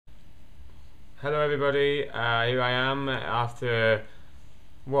Hello everybody, here I am after,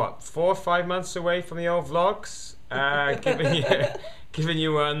 what, 4 or 5 months away from the old vlogs, giving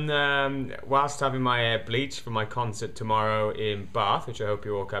you one whilst having my hair bleached for my concert tomorrow in Bath, which I hope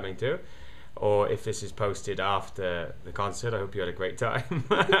you're all coming to, or if this is posted after the concert, I hope you had a great time.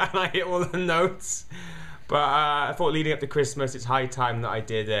 I hit all the notes, but I thought leading up to Christmas it's high time that I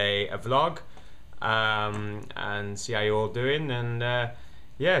did a vlog and see how you're all doing. And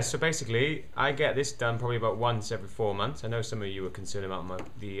yeah, so basically I get this done probably about once every 4 months. I know some of you were concerned about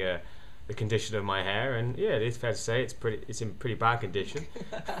the condition of my hair, and yeah, it is fair to say it's in pretty bad condition.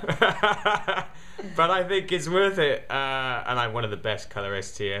 But I think it's worth it, and I'm one of the best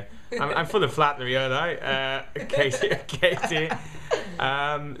colorists here. I'm full of flattery, aren't I? Katie.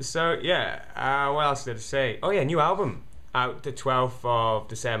 So yeah, what else did I say? Oh yeah, new album out the 12th of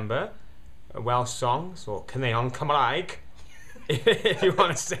December. Welsh songs, or Caneuon Cymraeg, if you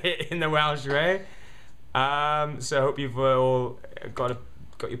want to say it in the Welsh way. So I hope you've all got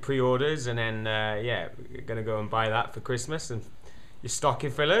your pre-orders, and then yeah, you're gonna go and buy that for Christmas and your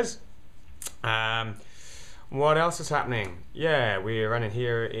stocking fillers. What else is happening? Yeah, we're running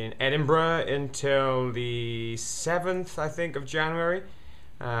here in Edinburgh until the 7th, I think, of January,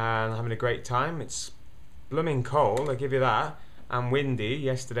 and having a great time. It's blooming cold, I'll give you that, and windy.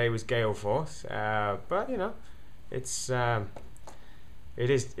 Yesterday was gale force, but you know, it's it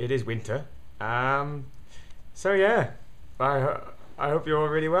is winter. So yeah, I hope you're all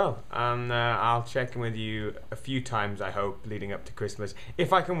really well, and I'll check in with you a few times, I hope, leading up to Christmas,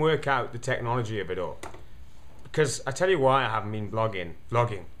 if I can work out the technology of it all. Because I tell you why I haven't been vlogging,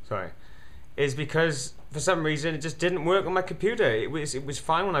 is because for some reason it just didn't work on my computer. It was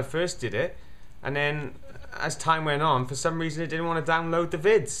fine when I first did it, and then as time went on, for some reason it didn't want to download the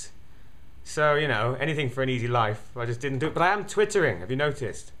vids. So, you know, anything for an easy life, I just didn't do it. But I am twittering, have you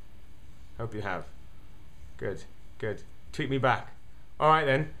noticed? Hope you have. Good. Tweet me back. Alright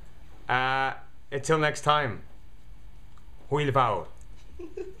then, until next time, hwyl fawr.